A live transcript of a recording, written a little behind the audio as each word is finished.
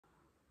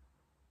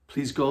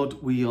Please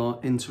God, we are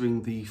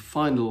entering the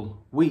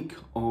final week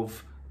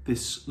of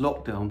this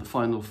lockdown, the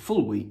final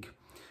full week,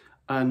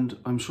 and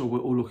I'm sure we're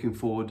all looking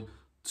forward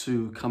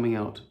to coming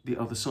out the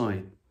other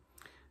side.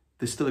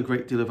 There's still a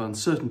great deal of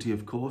uncertainty,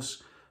 of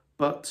course,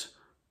 but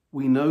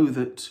we know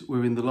that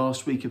we're in the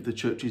last week of the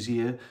church's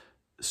year,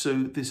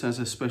 so this has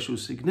a special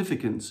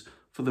significance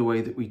for the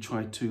way that we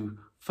try to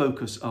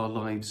focus our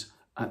lives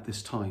at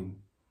this time.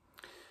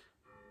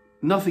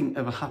 Nothing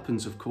ever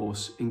happens, of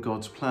course, in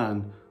God's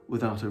plan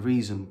without a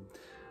reason.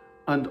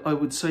 And I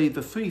would say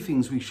the three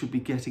things we should be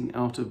getting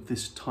out of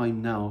this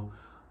time now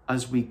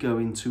as we go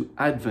into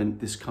Advent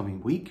this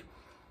coming week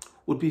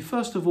would be,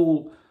 first of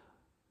all,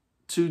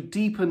 to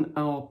deepen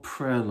our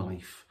prayer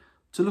life,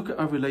 to look at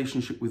our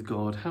relationship with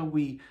God, how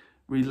we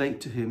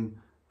relate to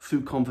him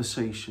through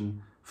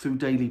conversation, through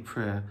daily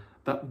prayer,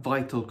 that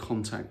vital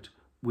contact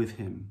with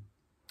him.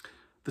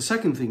 The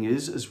second thing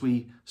is, as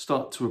we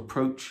start to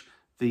approach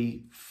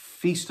the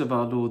feast of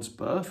our Lord's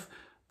birth,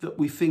 that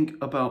we think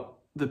about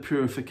the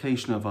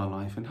purification of our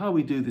life and how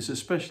we do this,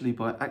 especially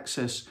by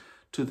access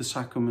to the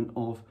sacrament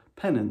of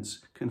penance,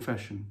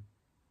 confession.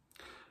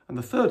 And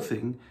the third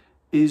thing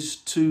is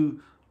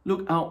to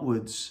look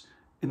outwards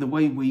in the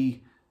way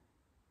we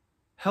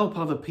help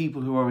other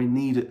people who are in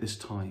need at this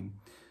time.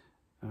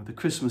 The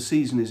Christmas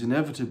season is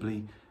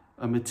inevitably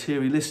a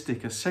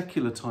materialistic, a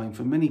secular time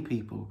for many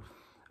people,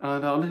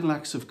 and our little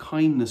acts of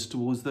kindness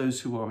towards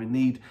those who are in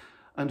need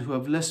and who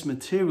have less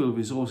material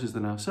resources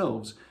than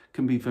ourselves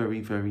can be very,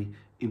 very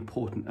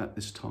important at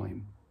this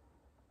time.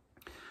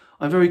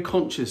 I'm very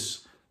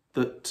conscious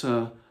that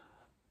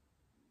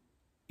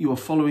you are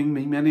following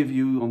me, many of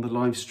you on the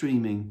live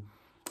streaming,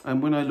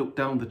 and when I look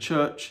down the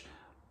church,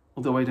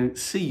 although I don't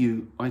see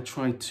you, I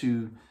try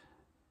to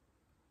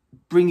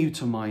bring you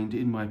to mind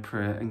in my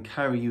prayer and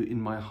carry you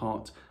in my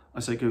heart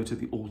as I go to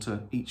the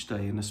altar each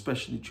day, and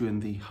especially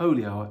during the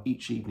holy hour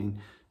each evening,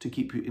 to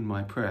keep you in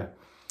my prayer.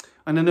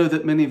 And I know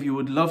that many of you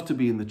would love to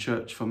be in the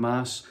church for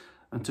Mass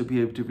and to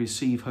be able to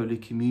receive Holy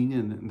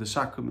Communion and the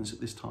sacraments at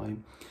this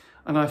time.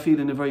 And I feel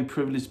in a very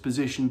privileged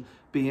position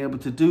being able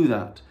to do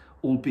that,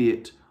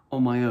 albeit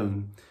on my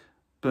own.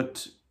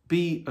 But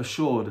be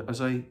assured, as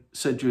I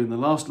said during the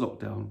last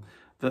lockdown,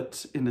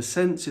 that in a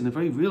sense, in a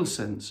very real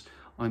sense,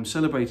 I'm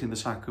celebrating the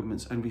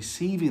sacraments and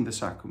receiving the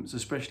sacraments,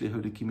 especially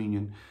Holy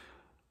Communion,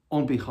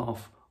 on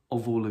behalf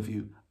of all of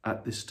you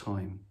at this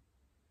time.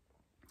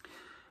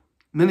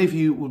 Many of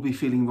you will be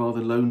feeling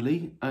rather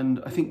lonely,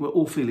 and I think we're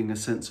all feeling a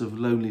sense of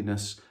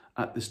loneliness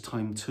at this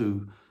time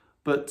too.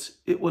 But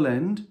it will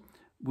end.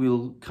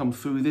 We'll come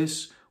through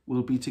this.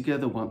 We'll be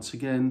together once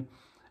again.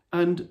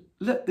 And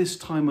let this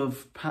time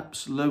of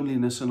perhaps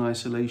loneliness and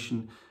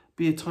isolation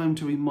be a time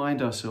to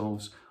remind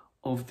ourselves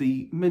of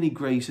the many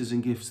graces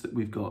and gifts that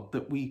we've got,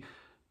 that we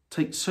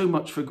take so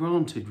much for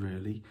granted,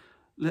 really.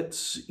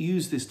 Let's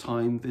use this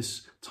time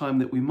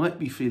that we might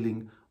be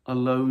feeling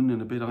alone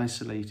and a bit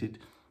isolated,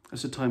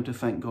 as a time to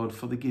thank God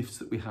for the gifts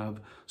that we have,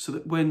 so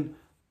that when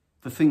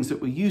the things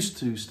that we're used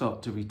to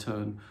start to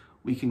return,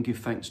 we can give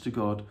thanks to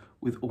God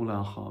with all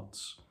our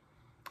hearts.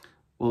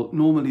 Well,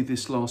 normally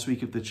this last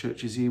week of the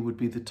church's year would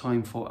be the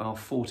time for our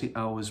 40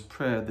 hours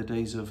prayer, the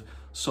days of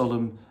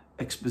solemn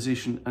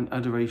exposition and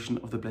adoration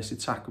of the Blessed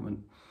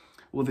Sacrament.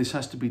 Well, this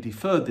has to be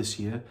deferred this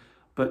year,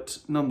 but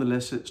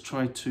nonetheless, let's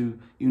try to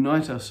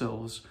unite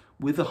ourselves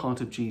with the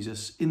heart of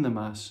Jesus in the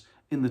Mass,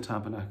 in the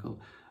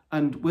tabernacle.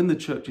 And when the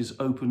church is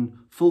open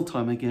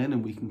full-time again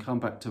and we can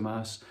come back to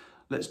Mass,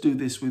 let's do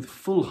this with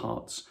full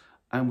hearts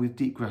and with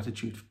deep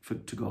gratitude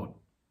to God.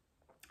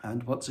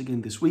 And once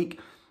again this week,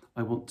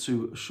 I want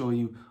to assure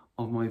you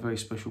of my very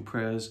special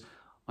prayers.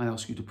 I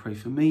ask you to pray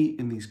for me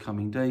in these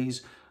coming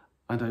days,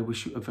 and I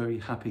wish you a very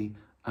happy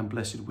and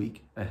blessed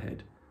week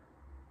ahead.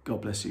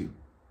 God bless you.